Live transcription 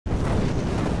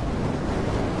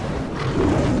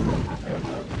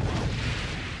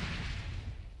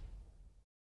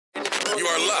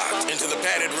locked into the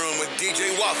padded room with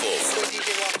DJ Waffles.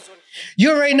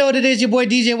 You already know what it is. Your boy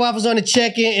DJ Waffles on the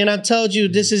check-in, and I told you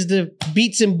this is the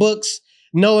Beats and Books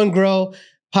Know and Grow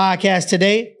podcast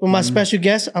today with my special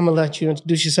guest. I'm gonna let you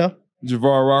introduce yourself.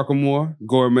 Javar Rockamore,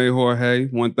 Gourmet Jorge,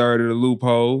 1/3 of the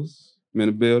Loopholes. I'm in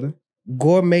the building.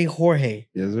 Gourmet Jorge.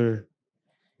 Yes, sir.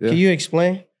 Yeah. Can you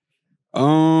explain?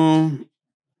 How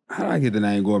did I get the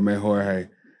name Gourmet Jorge?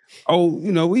 Oh,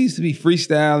 you know, we used to be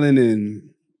freestyling and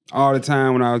all the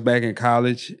time when I was back in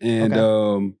college. And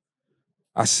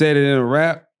I said it in a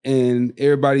rap, and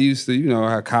everybody used to, you know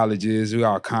how college is. We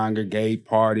all congregate,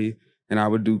 party, and I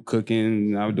would do cooking.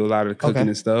 And I would do a lot of the cooking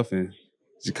and stuff, and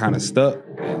just kind of stuck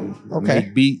and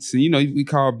make beats. And, you know, we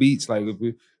call beats, like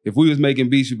if we was making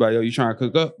beats, you'd be like, yo, you trying to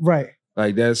cook up? Right.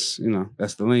 Like that's, you know,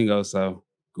 that's the lingo. So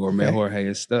Gourmet Jorge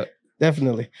is stuck.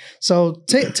 Definitely. So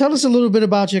tell us a little bit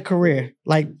about your career,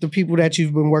 like the people that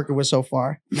you've been working with so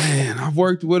far. Man, I've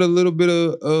worked with a little bit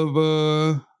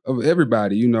of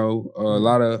everybody, you know, a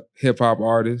lot of hip hop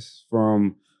artists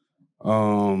from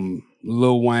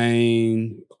Lil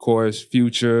Wayne, of course,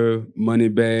 Future,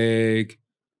 Bagg,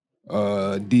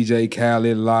 DJ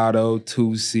Khaled, Lotto,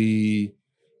 Toosie.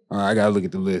 I gotta look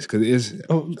at the list because it's.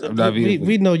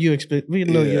 We know you expensive. We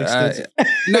know you expensive.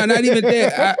 No, not even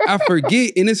that. I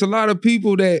forget, and it's a lot of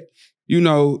people that you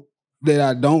know that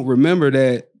I don't remember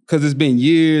that because it's been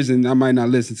years, and I might not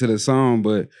listen to the song.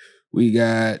 But we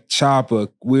got Chopper,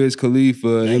 Wiz Khalifa,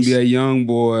 NBA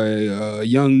YoungBoy,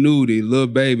 Young Nudie, Lil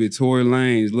Baby, Tory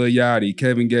Lanez, Lil Yachty,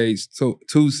 Kevin Gates,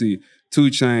 Toosie, 2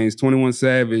 Chainz, 21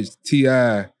 Savage,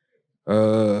 T.I.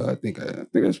 I think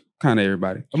that's kind of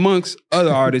everybody. Amongst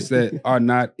other artists that are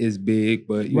not as big,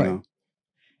 but you know,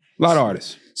 a lot of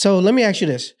artists. So let me ask you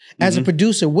this. As a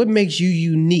producer, what makes you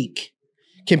unique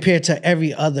compared to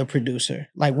every other producer?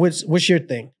 Like what's your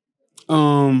thing?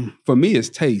 For me, it's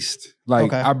taste.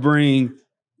 Like I bring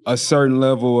a certain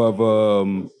level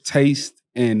of taste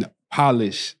and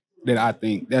polish that I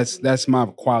think that's my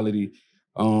quality.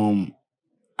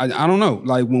 I don't know.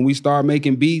 Like when we start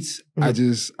making beats, I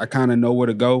kind of know where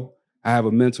to go. I have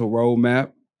a mental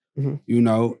roadmap, you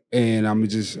know, and I'm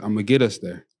gonna get us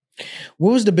there.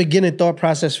 What was the beginning thought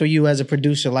process for you as a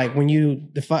producer? Like when you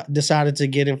decided to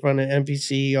get in front of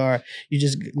MPC or you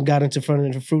just got into front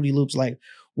of the Fruity Loops, like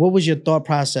what was your thought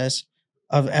process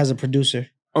as a producer?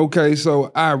 Okay,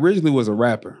 so I originally was a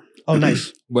rapper. Oh,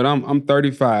 nice. But I'm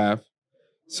 35.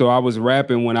 So I was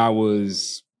rapping when I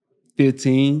was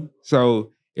 15.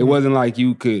 So it wasn't like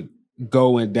you could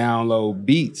go and download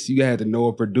beats. You had to know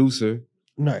a producer.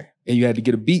 No. And you had to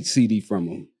get a beat CD from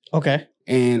them. Okay.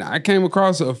 And I came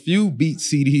across a few beat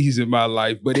CDs in my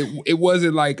life, but it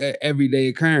wasn't like an everyday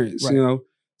occurrence, you know?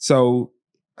 So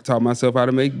I taught myself how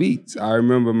to make beats. I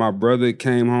remember my brother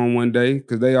came home one day,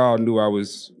 because they all knew I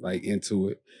was like into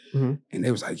it. And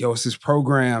they was like, yo, it's this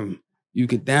program. You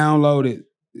can download it.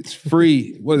 It's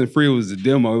free. It wasn't free, it was a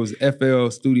demo. It was FL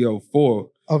Studio 4.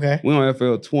 Okay. We're on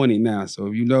FL 20 now, so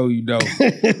if you know, you know.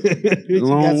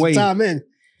 Long way. Time in.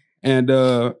 And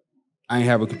I ain't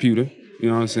have a computer, you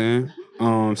know what I'm saying?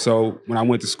 So when I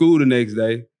went to school the next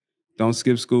day, don't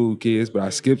skip school, kids, but I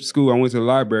skipped school. I went to the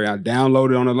library. I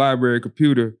downloaded on the library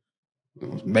computer,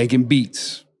 making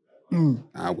beats.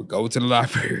 I would go to the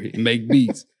library and make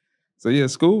beats. So yeah,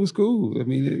 school was cool. I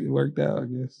mean, it worked out, I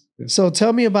guess. Yeah. So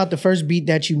tell me about the first beat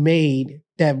that you made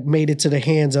that made it to the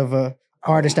hands of a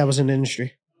artist that was in the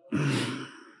industry.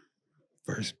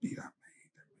 First beat I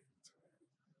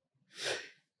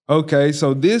made. Okay,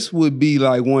 so this would be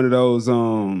like one of those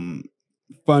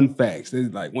fun facts.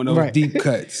 It's like one of those deep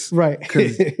cuts. Right.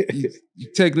 Because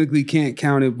you technically can't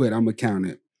count it, but I'm going to count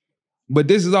it. But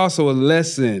this is also a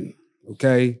lesson,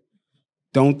 okay?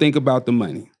 Don't think about the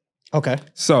money. Okay.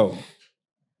 So,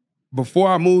 before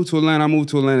I moved to Atlanta in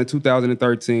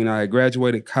 2013. I had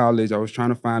graduated college. I was trying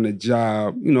to find a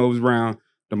job. You know, it was around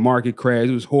the market crash.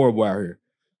 It was horrible out here.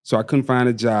 So I couldn't find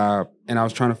a job, and I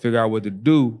was trying to figure out what to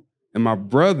do. And my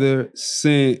brother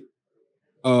sent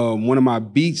one of my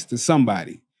beats to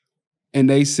somebody, and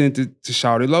they sent it to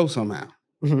Shawty Low somehow.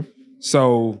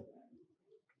 So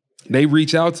they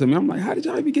reach out to me. I'm like, how did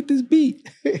y'all even get this beat?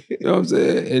 You know what I'm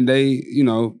saying? And they, you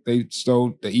know, they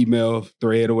stole the email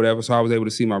thread or whatever. So I was able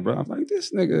to see my brother. I was like,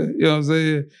 this nigga, you know what I'm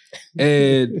saying?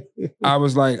 And I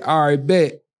was like, all right,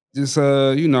 bet. Just,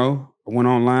 you know, I went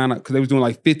online because they was doing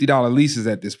like $50 leases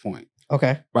at this point.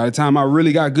 Okay. By the time I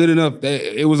really got good enough,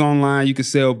 it was online. You could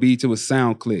sell beats. It was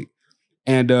SoundClick.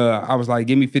 And I was like,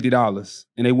 give me $50.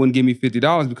 And they wouldn't give me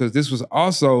 $50 because this was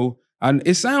also,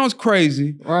 it sounds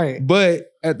crazy. Right.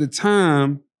 But at the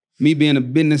time, me being a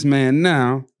businessman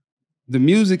now, the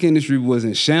music industry was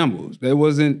in shambles. There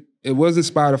wasn't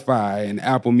Spotify and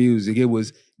Apple Music. It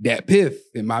was that Piff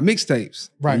and my mixtapes.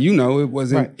 Right. And it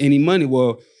wasn't any money.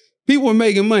 Well, people were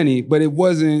making money, but it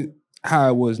wasn't how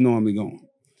it was normally going.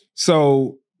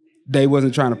 So they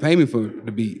wasn't trying to pay me for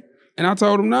the beat. And I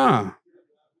told them, nah.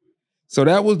 So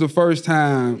that was the first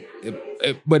time.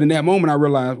 But in that moment, I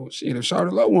realized, well, shit, if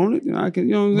Charlotte Lowe wanted it, I can,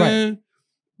 you know what I'm saying?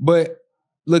 But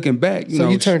looking back, so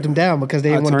you turned them down because they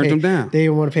didn't want to pay. Them down. They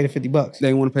didn't want to pay the $50. They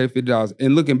didn't want to pay $50.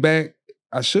 And looking back,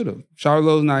 I should have. Charlotte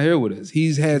Lowe's not here with us.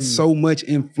 He's had so much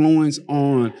influence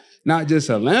on not just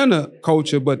Atlanta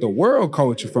culture, but the world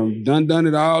culture from Done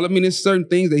It All. I mean, there's certain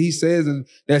things that he says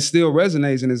that still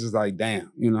resonates, and it's just like,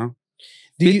 damn,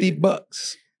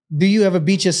 $50. Do you ever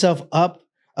beat yourself up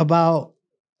about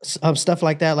stuff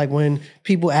like that? Like when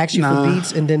people ask you for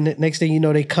beats and then the next thing you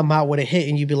know, they come out with a hit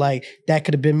and you be like, that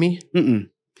could have been me? Mm-mm.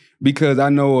 Because I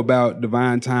know about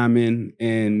divine timing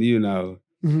and,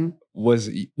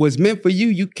 what's meant for you,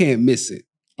 you can't miss it.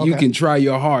 Okay. You can try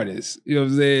your hardest. You know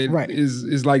what I'm saying? Right.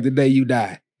 It's like the day you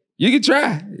die. You can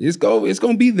try. It's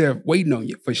gonna be there waiting on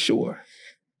you for sure.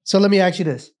 So let me ask you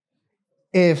this.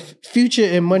 If Future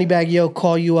and Moneybagg Yo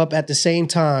call you up at the same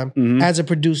time as a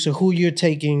producer, who you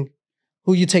taking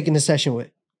the session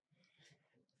with?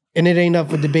 And it ain't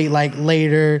up for debate like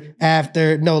later,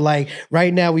 after. No, like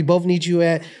right now, we both need you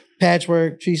at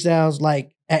Patchwork, Tree Styles,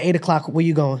 like at 8 o'clock, where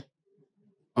you going?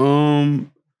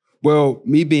 Well,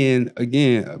 me being,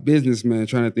 again, a businessman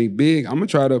trying to think big, I'm gonna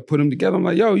try to put them together. I'm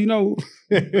like, yo,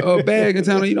 Bagg in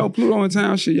town, Pluto in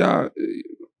town, shit, y'all.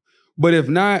 But if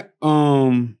not,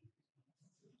 I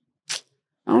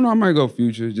don't know, I might go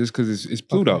Future just because it's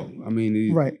Pluto. Okay. I mean,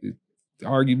 it's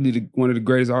arguably one of the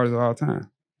greatest artists of all time.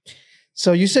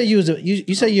 So you say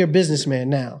you say you're a businessman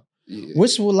now. Yeah.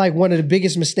 What's like one of the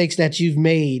biggest mistakes that you've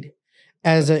made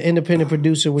as an independent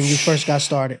producer when you first got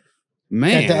started?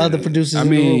 Man, that the other producers in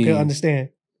the room can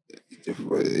understand.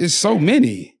 It's so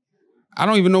many. I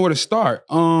don't even know where to start.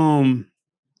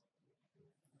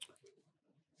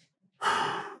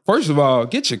 First of all,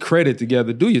 get your credit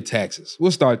together. Do your taxes.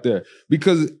 We'll start there.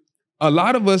 Because a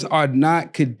lot of us are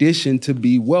not conditioned to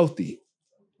be wealthy.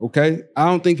 Okay? I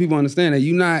don't think people understand that.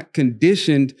 You're not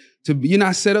conditioned you're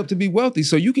not set up to be wealthy.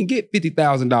 So you can get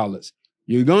 $50,000.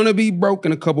 You're going to be broke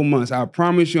in a couple months. I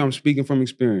promise you, I'm speaking from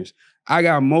experience. I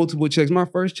got multiple checks. My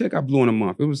first check I blew in a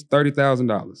month. It was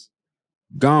 $30,000.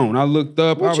 Gone. I looked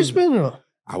up. What you spending on?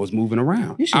 I was moving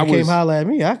around. You should have came holler at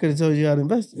me. I could have told you how to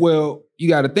invest. Well, you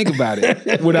got to think about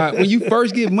it. When you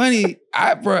first get money,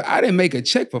 I didn't make a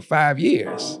check for 5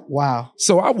 years. Wow.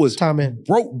 So I was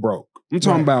broke. I'm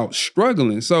talking about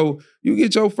struggling. So you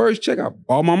get your first check. I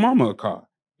bought my mama a car.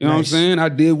 You know what I'm saying? I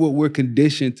did what we're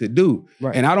conditioned to do.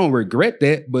 Right. And I don't regret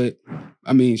that, but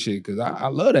I mean, shit, because I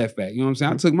love that fact. You know what I'm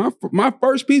saying? I took my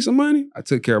first piece of money, I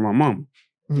took care of my mama.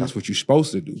 That's what you're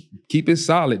supposed to do. Keep it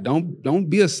solid. Don't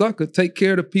be a sucker. Take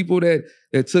care of the people that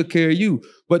took care of you.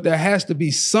 But there has to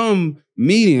be some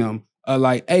medium of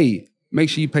like, hey, make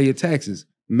sure you pay your taxes.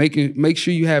 Make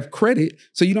sure you have credit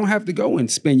so you don't have to go and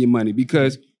spend your money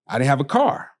because I didn't have a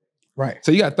car. Right.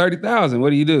 So you got $30,000.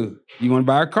 What do? You want to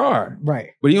buy a car.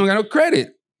 Right. But you don't got no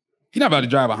credit. You're not about to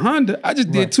drive a Honda. I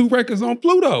just did 2 records on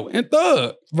Pluto and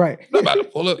Thug. Right. I'm not about to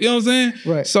pull up. You know what I'm saying?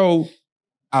 Right. So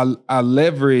I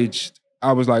leveraged.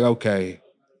 I was like, okay,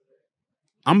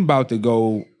 I'm about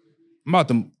to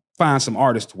find some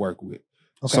artists to work with.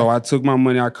 Okay. So I took my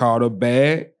money. I called up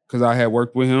Bagg because I had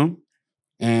worked with him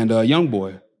and Young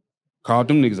Boy. Called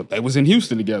them niggas up. They was in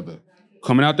Houston together.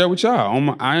 Coming out there with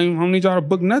y'all. I don't need y'all to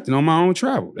book nothing on my own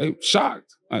travel. They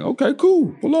shocked. Like, okay,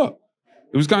 cool. Pull up.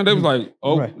 It was kind of, they was like,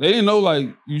 oh, They didn't know, like,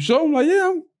 you sure? I'm like,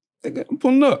 yeah, I'm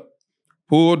pulling up.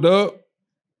 Pulled up,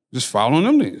 just following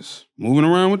them niggas, moving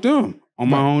around with them on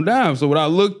my own dime. So when I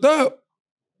looked up,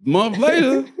 a month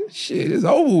later, shit, it's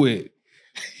over with.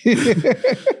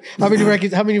 How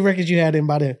many records you had in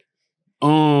by then?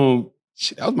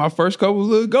 Shit, that was my first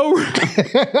couple of go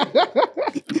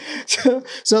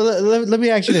So let me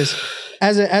ask you this.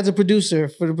 As a producer,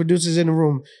 for the producers in the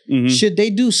room, should they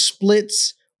do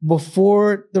splits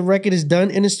before the record is done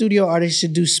in the studio, or they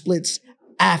should do splits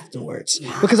afterwards?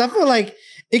 Because I feel like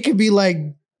it could be like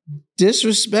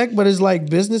disrespect, but it's like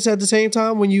business at the same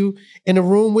time when you in a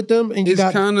room with them and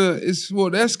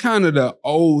that's kind of the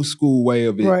old school way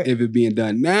of it being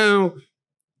done. Now,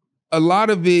 a lot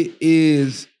of it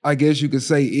is, I guess you could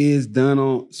say, is done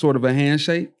on sort of a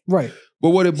handshake. Right.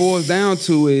 But what it boils down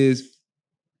to is,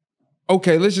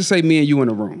 okay, let's just say me and you in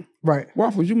a room. Right.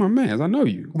 Waffles, you my man. I know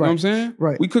you. You know what I'm saying?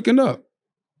 Right. We cooking up.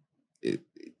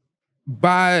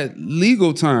 By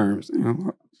legal terms, I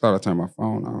thought I turned my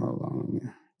phone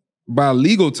on. By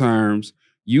legal terms,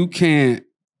 you can't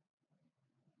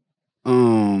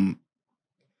nobody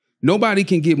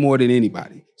can get more than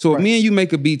anybody. So if me and you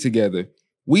make a beat together,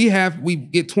 we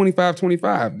get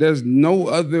 25-25. There's no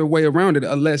other way around it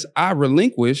unless I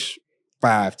relinquish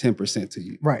 5-10% to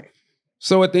you. Right.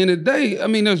 So at the end of the day, I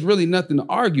mean, there's really nothing to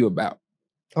argue about.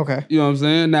 Okay. You know what I'm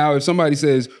saying? Now, if somebody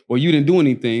says, well, you didn't do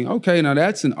anything, okay, now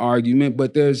that's an argument,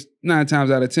 but there's 9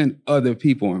 times out of 10 other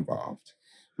people involved.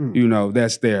 You know,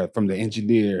 that's there, from the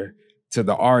engineer to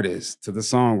the artist to the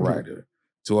songwriter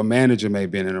to a manager may have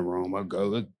been in the room,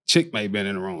 a chick may have been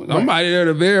in the room. Somebody there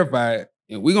to verify it,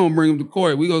 and we're going to bring them to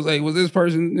court. We're going to say, was this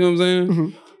person, you know what I'm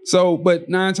saying? So, but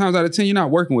 9 times out of 10, you're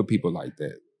not working with people like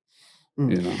that.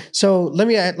 You know? So let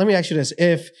me ask you this.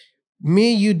 If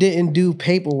me and you didn't do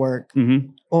paperwork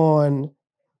on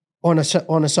a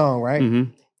song, right?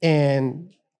 And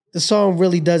the song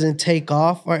really doesn't take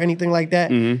off or anything like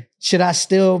that, should I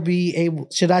still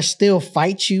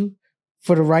fight you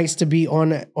for the rights to be on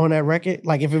that record?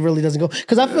 Like if it really doesn't go?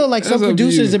 Because I feel like some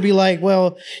producers would be like,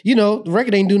 well, you know, the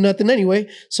record ain't do nothing anyway.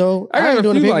 So I ain't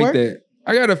doing the paperwork. Like that.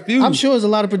 I got a few. I'm sure there's a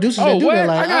lot of producers that do that.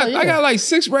 Like, I got like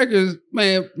 6 records,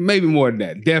 man, maybe more than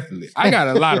that, definitely. I got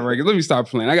a lot of records. Let me stop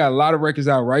playing. I got a lot of records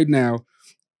out right now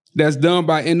that's done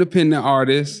by independent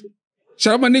artists.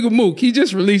 Shout out my nigga Mook. He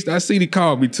just released, I see he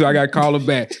called me too. I got to call him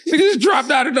back. Nigga just dropped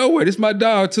out of nowhere. This my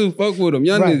dog too. Fuck with him.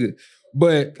 Young nigga.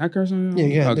 But, can I curse on you?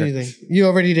 Yeah, okay. You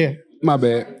already there. My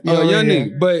bad. Young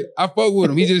nigga. But I fuck with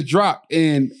him. He just dropped.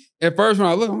 And at first when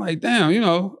I look, I'm like, damn, you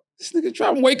know, this nigga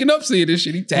dropped. I'm waking up seeing this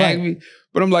shit. He tagged me.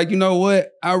 But I'm like, you know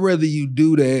what? I'd rather you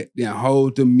do that than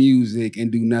hold the music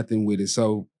and do nothing with it.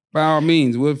 So by all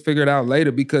means, we'll figure it out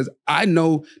later, because I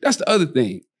know that's the other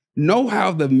thing. Know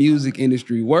how the music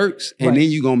industry works, and then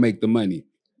you're going to make the money.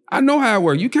 I know how it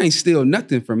works. You can't steal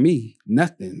nothing from me.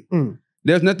 Nothing.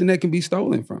 There's nothing that can be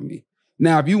stolen from me.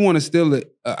 Now, if you want to steal an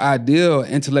ideal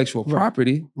intellectual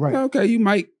property, okay, you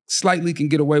might slightly can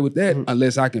get away with that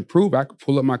unless I can prove. I can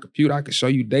pull up my computer. I can show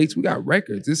you dates. We got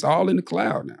records. It's all in the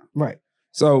cloud now. Right.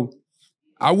 So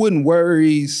I wouldn't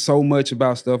worry so much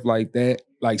about stuff like that,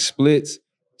 like splits.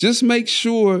 Just make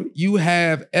sure you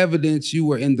have evidence you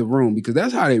were in the room, because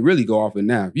that's how they really go off it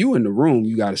now. If you in the room,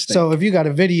 you got to stand. So if you got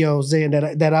a video saying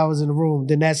that I was in the room,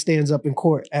 then that stands up in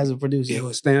court as a producer. It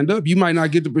will stand up. You might not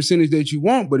get the percentage that you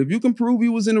want, but if you can prove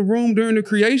you was in the room during the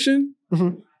creation,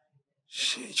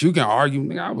 shit, you can argue,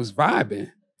 nigga, I was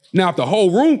vibing. Now, if the whole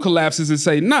room collapses and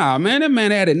say, nah, man, that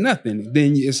man added nothing,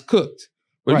 then it's cooked.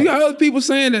 But you got other people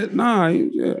saying that, nah,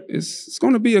 it's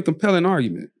going to be a compelling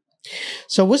argument.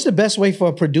 So what's the best way for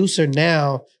a producer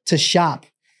now to shop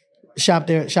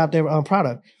their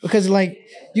product? Because like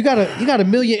you got a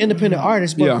million independent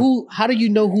artists, but how do you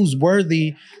know who's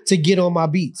worthy to get on my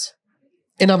beats?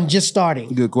 And I'm just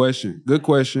starting. Good question.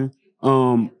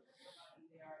 I'm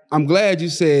glad you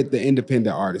said the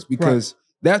independent artists, because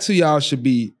that's who y'all should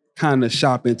be kind of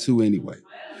shopping to anyway.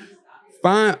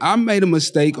 Fine, I made a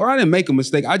mistake, or I didn't make a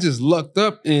mistake. I just lucked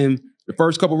up, and the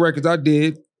first couple records I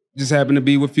did just happened to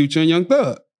be with Future and Young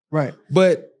Thug. Right.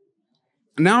 But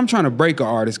now I'm trying to break an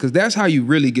artist, because that's how you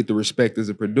really get the respect as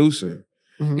a producer,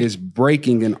 is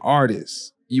breaking an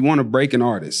artist. You want to break an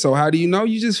artist. So how do you know?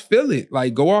 You just feel it.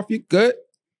 Like, go off your gut,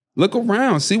 look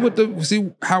around, see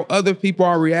how other people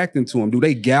are reacting to them. Do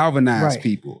they galvanize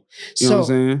people? You know what I'm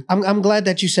saying? I'm glad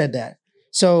that you said that.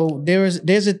 So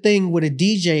there's a thing with a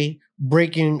DJ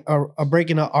breaking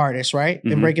an artist, right?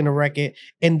 And breaking a record,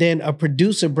 and then a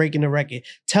producer breaking a record.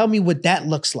 Tell me what that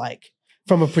looks like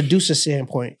from a producer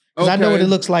standpoint. Because I know what it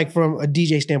looks like from a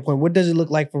DJ standpoint. What does it look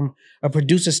like from a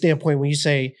producer standpoint when you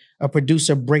say a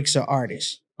producer breaks an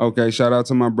artist? Okay, shout out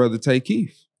to my brother Tay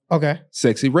Keith. Okay.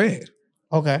 Sexy Red.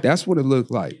 Okay. That's what it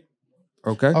looked like.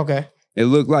 Okay? Okay. It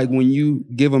looked like when you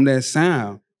give them that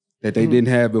sound that they didn't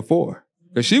have before.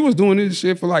 Because she was doing this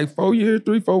shit for like 4 years,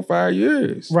 3, 4, 5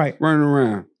 years. Right. Running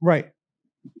around. Right.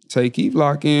 Tay Keith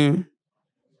lock in.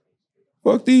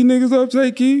 Fuck these niggas up,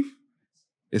 Tay Keith.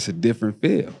 It's a different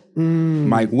feel.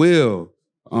 Mike Will,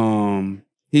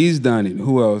 he's done it.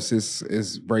 Who else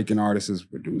is breaking artists as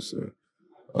producer?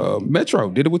 Metro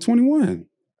did it with 21.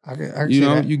 I can you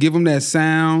know, that. You give them that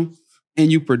sound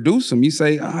and you produce them. You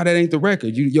say, that ain't the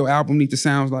record. Your album need to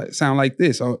sound like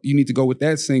this. Or you need to go with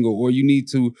that single. Or you need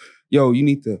to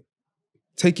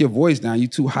take your voice down. You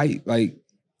too hype. Like,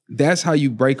 that's how you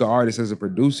break an artist as a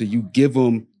producer. You give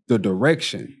them the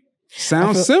direction.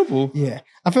 Sounds simple. Yeah.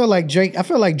 I feel like Drake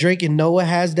and Noah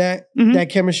has that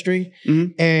chemistry.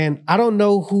 And I don't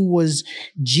know who was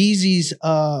Jeezy's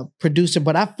producer,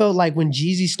 but I felt like when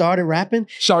Jeezy started rapping.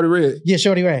 Shawty Red. Yeah,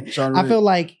 Shawty Red. I feel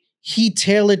like he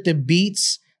tailored the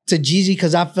beats to Jeezy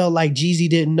because I felt like Jeezy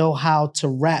didn't know how to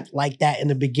rap like that in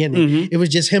the beginning. It was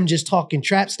just him just talking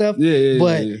trap stuff. But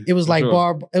it was like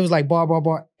bar,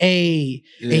 ayy.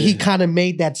 And he kind of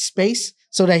made that space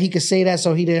so that he could say that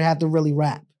so he didn't have to really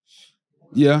rap.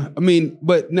 Yeah, I mean,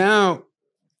 but now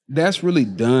that's really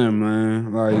done,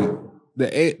 man. Like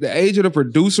the age of the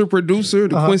producer,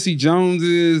 the Quincy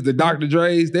Joneses, the Dr.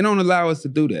 Dre's, they don't allow us to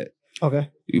do that. Okay.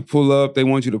 You pull up, they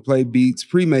want you to play beats,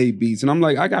 pre-made beats. And I'm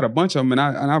like, I got a bunch of them and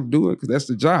I'll do it because that's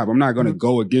the job. I'm not going to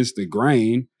go against the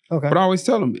grain. Okay. But I always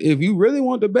tell them, if you really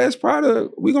want the best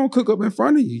product, we're going to cook up in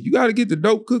front of you. You got to get the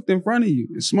dope cooked in front of you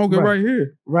and smoke it right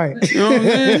here. Right. You know what I'm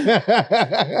saying?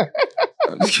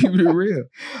 I'm just keeping it real.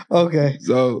 Okay.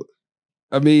 So,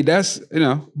 I mean, that's,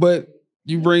 but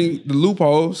you bring the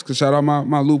loopholes, because shout out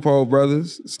my loophole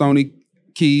brothers, Stony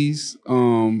Keys,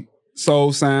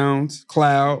 Soul Sounds,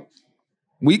 Cloud.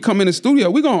 We come in the studio,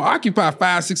 we're gonna occupy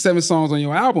 5, 6, 7 songs on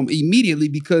your album immediately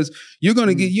because you're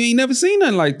gonna get, you ain't never seen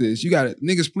nothing like this. You got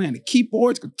niggas playing the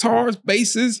keyboards, guitars,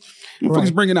 basses,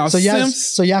 motherfuckers bringing out synths.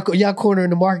 So y'all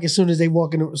cornering the market as soon as they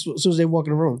walk in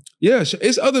the room. Yeah,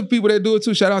 it's other people that do it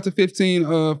too. Shout out to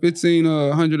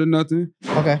 1500 or nothing.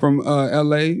 Okay. From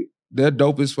LA. They're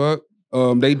dope as fuck.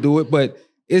 They do it, but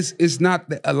it's not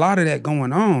a lot of that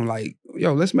going on. Like,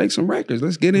 yo, let's make some records.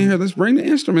 Let's get in here. Let's bring the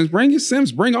instruments. Bring your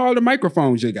synths. Bring all the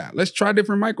microphones you got. Let's try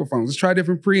different microphones. Let's try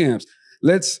different preamps.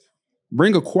 Let's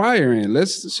bring a choir in.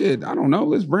 Let's I don't know.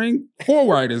 Let's bring 4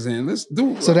 writers in. Let's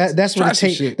do. So that's where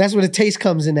the taste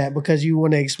comes in that because you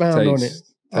want to expound on it.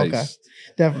 Okay,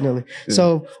 definitely. Yeah.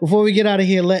 So before we get out of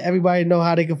here, let everybody know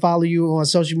how they can follow you on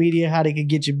social media, how they can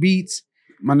get your beats.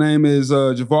 My name is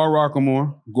Javar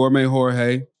Rockamore, Gourmet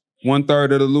Jorge.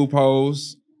 1/3 of the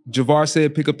loopholes. Javar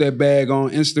said pick up that bag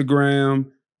on Instagram.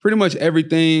 Pretty much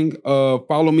everything.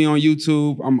 Follow me on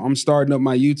YouTube. I'm starting up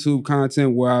my YouTube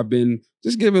content where I've been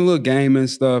just giving little gaming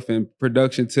stuff and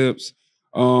production tips.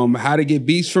 How to get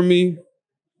beats from me?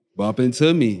 Bump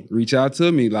into me. Reach out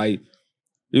to me. Like,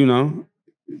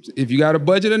 if you got a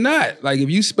budget or not. Like,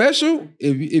 if you special,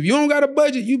 if you don't got a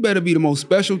budget, you better be the most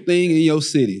special thing in your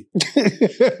city.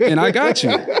 And I got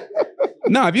you.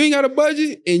 Nah, if you ain't got a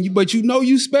budget but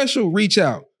you special, reach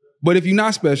out. But if you're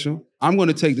not special, I'm going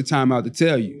to take the time out to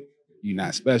tell you you're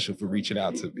not special for reaching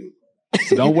out to me.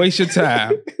 So don't waste your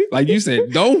time. Like you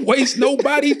said, don't waste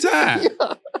nobody's time.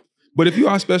 But if you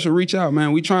are special, reach out,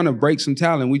 man. We trying to break some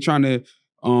talent. We trying to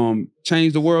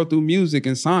change the world through music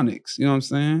and sonics. You know what I'm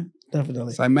saying?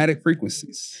 Definitely. Cymatic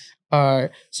frequencies. All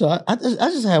right. So I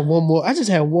just had one more. I just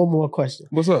had one more question.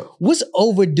 What's up? What's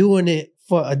overdoing it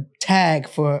for a tag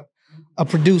for a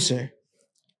producer?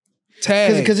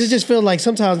 Tags. Because it just feels like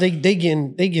sometimes they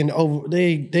getting over,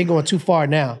 they going too far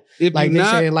now. If like you're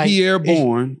not saying, like, Pierre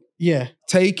Bourne,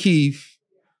 Tay Keith,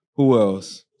 who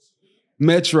else?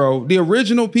 Metro, the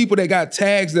original people that got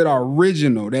tags that are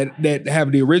original, that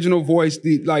have the original voice,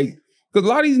 because a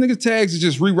lot of these niggas tags is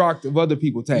just re-rocked of other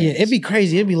people tags. Yeah, it'd be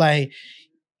crazy. It'd be like,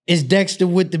 it's Dexter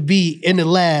with the beat in the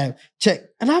lab. Check.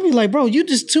 And I'd be like, bro,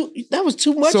 that was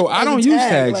too much. So I don't use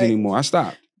tags anymore. I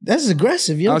stopped. That's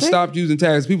aggressive. You know I stopped using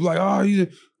tags. People are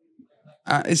like,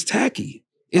 it's tacky.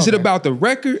 Is it about the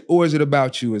record or is it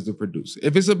about you as the producer?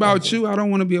 If it's about you, I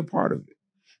don't want to be a part of it.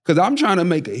 Because I'm trying to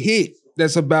make a hit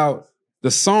that's about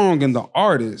the song and the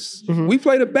artist. We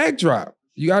play the backdrop.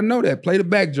 You got to know that. Play the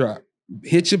backdrop.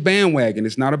 Hit your bandwagon.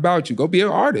 It's not about you. Go be an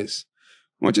artist.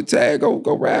 Want your tag,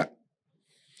 go rap.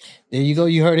 There you go.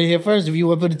 You heard it here first. If you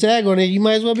want to put a tag on it, you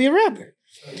might as well be a rapper.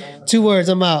 2 words,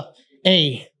 I'm out.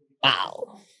 Hey, wow.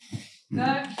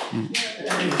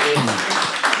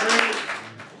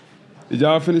 Did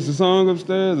y'all finish the song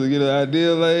upstairs or get an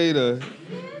idea laid? Or?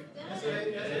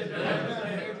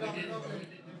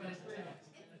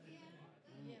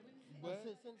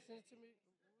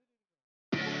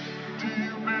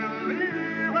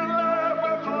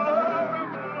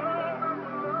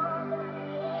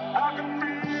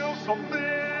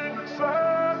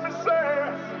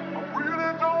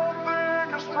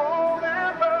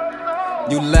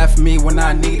 You left me when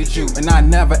I needed you, and I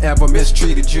never ever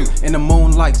mistreated you. In the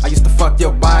moonlight, I used to fuck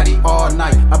your body all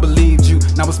night. I believed you,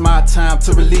 now it's my time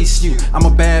to release you. I'm a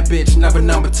bad bitch, never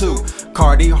number 2.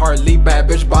 Cardi, hardly bad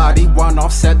bitch body. One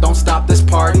offset, don't stop this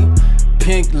party.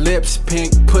 Pink lips,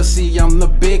 pink pussy, I'm the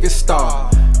biggest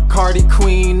star. Cardi,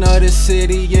 queen of the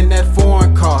city in that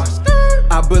foreign car.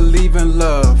 I believe in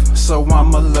love, so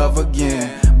I'ma love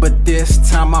again. But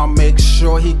this time I'll make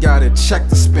sure he got a check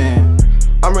to spend.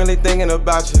 I'm really thinking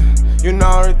about you. You know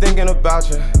I'm really thinking about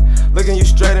you. Looking you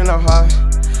straight in the heart.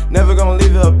 Never gonna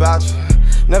leave it about you.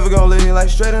 Never gonna leave you like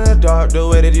straight in the dark. The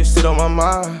way that you sit on my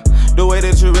mind. The way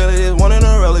that you really is one in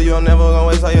a row. You're never gonna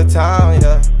waste all your time,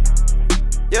 yeah.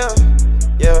 yeah,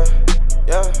 yeah,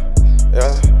 yeah,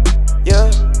 yeah,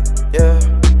 yeah, yeah,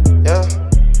 yeah.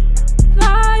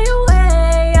 Fly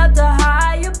away out to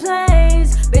higher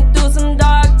planes. Been through some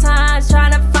dark times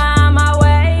trying to find my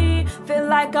way. Feel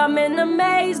like I'm in a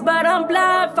maze, but I'm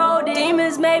blindfolded.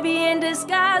 Demons may be in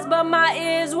disguise, but my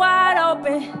ears wide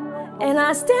open. And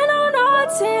I stand on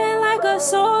all 10 like a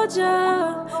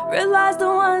soldier. Realize the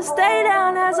ones stay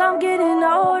down as I'm getting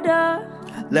older.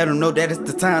 Let them know that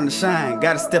it's the time to shine.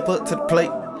 Gotta step up to the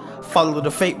plate. Follow the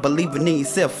fate, believing in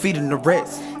yourself, feeding the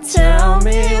rest. Tell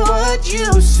me what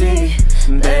you see,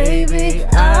 baby.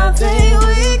 I think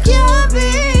we can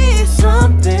be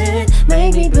something.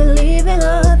 Make me believe in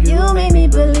love. You made me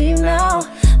believe now.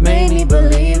 Made me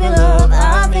believe in love.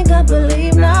 I think I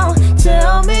believe now.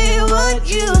 Tell me what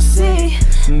you see,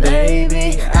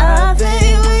 baby. I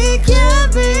think we can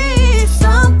be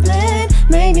something.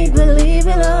 Made me believe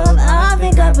in love. I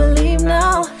think I believe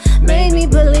now. Made me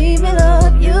believe in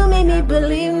love. You made me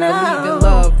believe now. Believe in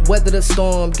love. Weather the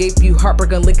storm. Gave you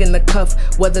heartbreak and lick in the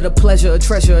cuff. Whether the pleasure, a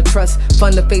treasure, a trust.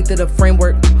 Fund the faith of the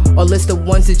framework. Or list the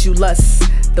ones that you lust.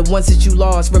 The ones that you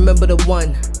lost. Remember the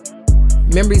one.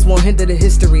 Memories won't hinder the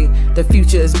history. The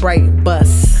future is bright.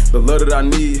 Bust. The love that I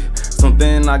need.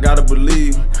 Something I gotta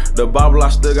believe. The Bible I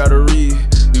still gotta read.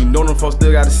 You know them folks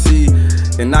still gotta see.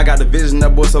 And I got the vision,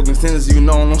 that boy so consensus. You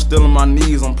know I'm still on my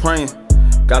knees, I'm praying.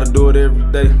 Gotta do it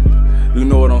every day. You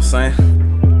know what I'm saying?